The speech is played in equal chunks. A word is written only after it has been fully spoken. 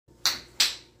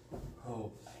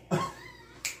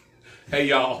Hey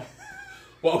y'all,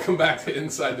 welcome back to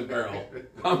Inside the Barrel.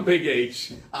 I'm Big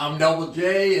H. I'm Double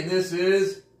J, and this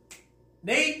is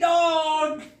Nate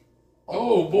Dogg.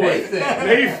 Oh boy,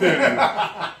 Nathan.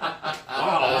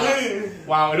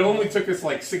 Wow, it only took us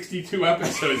like 62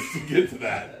 episodes to get to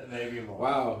that. Maybe more.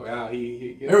 Wow,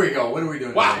 Here we go. What are we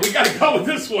doing? Wow, today? we gotta go with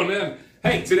this one, man.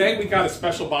 Hey, today we got a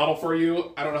special bottle for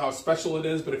you. I don't know how special it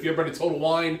is, but if you've ever been to Total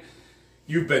Wine,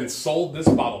 you've been sold this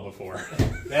bottle before.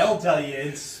 They'll tell you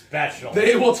it's special.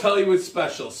 They will tell you it's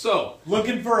special. So,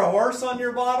 looking for a horse on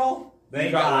your bottle? They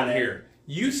got it here.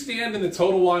 You stand in the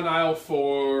Total Wine aisle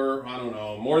for, I don't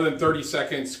know, more than 30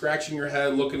 seconds, scratching your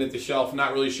head, looking at the shelf,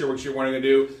 not really sure what you're wanting to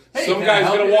do. Hey, some guy's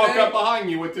going to walk today? up behind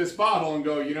you with this bottle and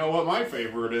go, you know what my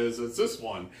favorite is? It's this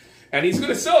one. And he's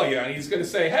going to sell you, and he's going to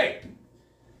say, hey,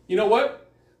 you know what?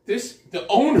 The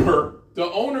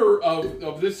owner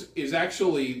of this is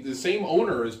actually the same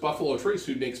owner as Buffalo Trace,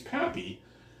 who makes Pappy.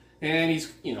 And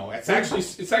he's, it's actually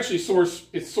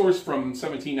sourced from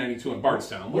 1792 in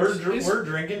Bardstown. We're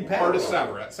drinking Pappy. Part of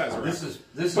Sazerac.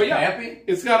 This is But yeah, Pappy?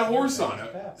 it's got a horse on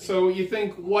it. Pappy. So you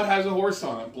think, what has a horse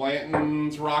on it?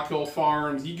 Blanton's, Rock Hill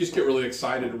Farms. You just get really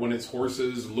excited when it's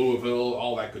horses, Louisville,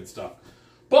 all that good stuff.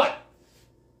 But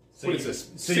what is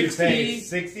this? So you pay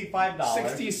 $65.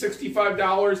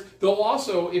 $65. They'll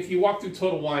also, if you walk through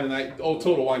Total Wine, and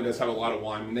Total Wine does have a lot of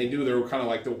wine, and they do their kind of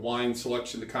like the wine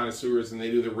selection, the connoisseurs, and they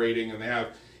do the rating, and they have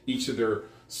each of their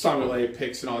sommelier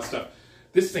picks and all that stuff.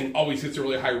 This thing always gets a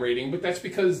really high rating, but that's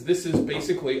because this is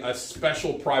basically a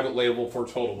special private label for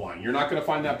Total Wine. You're not going to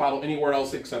find that bottle anywhere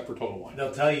else except for Total Wine.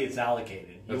 They'll tell you it's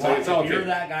allocated. They'll tell you it's allocated. If you're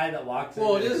that guy that walks in...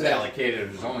 Well, it is allocated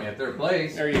if it's only at their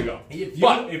place. There you go.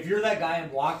 If you're that guy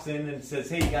and walks in and says,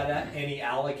 hey, you got any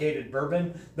allocated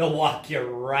bourbon, they'll walk you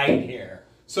right here.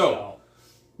 So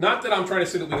not that I'm trying to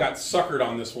say that we got suckered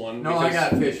on this one. No, I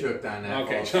got fish hooked on that.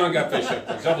 Okay, folks. John got fish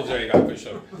hooked. Double J got fish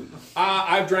hooked.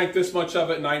 I've drank this much of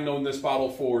it, and I've known this bottle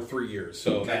for 3 years.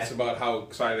 So that's about how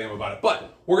excited I am about it.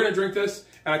 But we're going to drink this,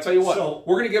 and I tell you what,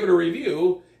 we're going to give it a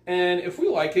review, and if we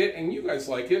like it, and you guys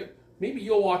like it, maybe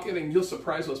you'll walk in and you'll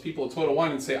surprise those people at Total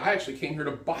Wine and say, I actually came here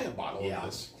to buy a bottle of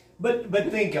this. But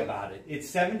think about it.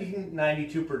 It's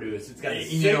 1792 produced. It's got a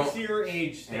 6-year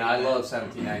age stamp. And I love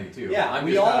 1792. Yeah, I'm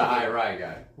we just all not a do. high rye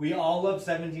guy. We all love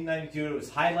 1792. It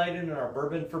was highlighted in our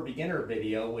Bourbon for Beginner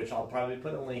video, which I'll probably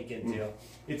put a link into.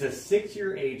 It's a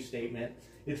 6-year age statement.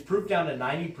 It's proof down to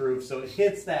 90 proof, so it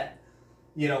hits that,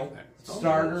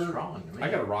 starter. Strong to me. I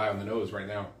got a rye on the nose right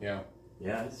now. Yeah.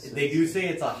 Yeah, They do say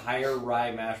it's a higher rye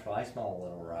mash bill. I smell a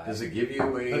little rye. Does it give you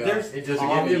a? But there's does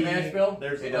it give you a mash bill?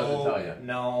 It doesn't tell you.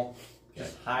 No,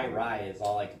 just high rye is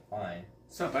all I can find.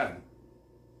 It's not bad.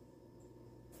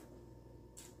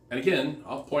 And again,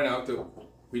 I'll point out that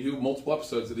we do multiple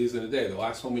episodes of these in a day. The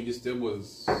last one we just did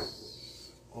was...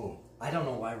 I don't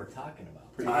know why we're talking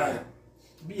about. Pretty bad.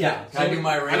 Yeah, Can I do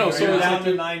my rating? I know, right so now? it's down like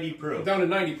to 90 proof. Down to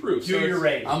 90 proof. Do your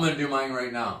rating. I'm going to do mine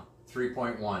right now.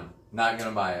 3.1. Not going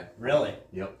to buy it. Really?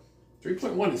 Yep.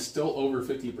 3.1 is still over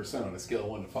 50% on a scale of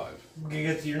 1 to 5.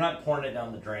 Because you're not pouring it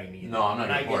down the drain either. No, I'm not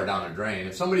going to pour it down the drain.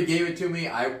 If somebody gave it to me,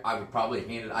 I would probably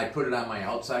hand it. I'd put it on my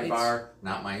outside bar,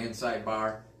 not my inside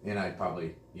bar, and I'd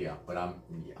probably, but I'm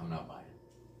not buying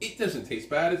it. It doesn't taste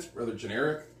bad. It's rather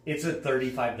generic. It's a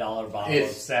 $35 bottle of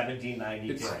It's- $17.92.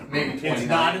 it's maybe It's $29.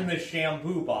 not in the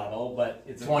shampoo bottle, but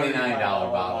it's a $29 $35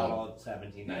 bottle. of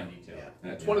 $17.92. Yeah.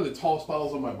 And it's one of the tallest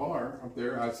bottles on my bar up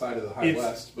there outside of the High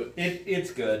West. But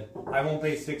It's good. I won't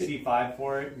pay $65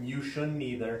 for it. You shouldn't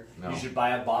either. No. You should buy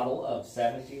a bottle of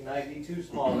 $17.92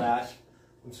 small batch.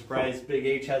 I'm surprised Big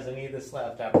H has any of this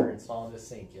left after installing this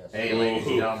sink yesterday. Hey, ladies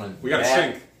and gentlemen. we got a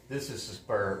that- sink. This is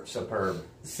superb.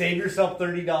 Save yourself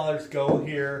 $30. Go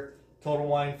here. Total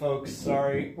Wine folks,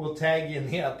 sorry. We'll tag you in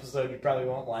the episode. You probably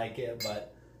won't like it,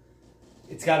 but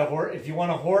it's got a horse. If you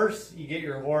want a horse, you get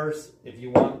your horse. If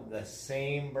you want the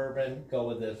same bourbon, go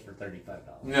with this for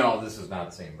 $35. No, this is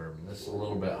not the same bourbon. This is a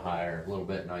little bit higher, a little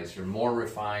bit nicer, more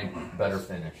refined, better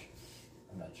finish.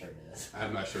 I'm not sure it is.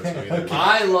 I'm not sure it's going to be Okay.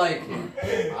 I like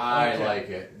it. I like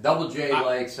it. Double J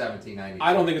likes 1792.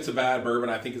 I don't think it's a bad bourbon.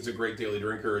 I think it's a great daily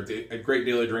drinker. A great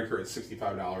daily drinker at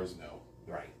 $65, no.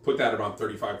 Right. Put that around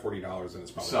 $35, $40, and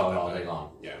it's probably Sell not it that all bad. day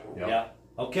long. Yeah. Yep. Yeah.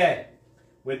 Okay.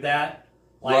 With that,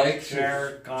 Like,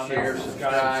 share, comment, share,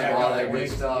 subscribe, check all out that the good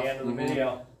links at stuff. the end of the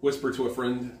video. Whisper to a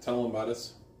friend. Tell them about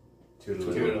us.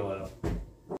 Toodaloo. Toodaloo.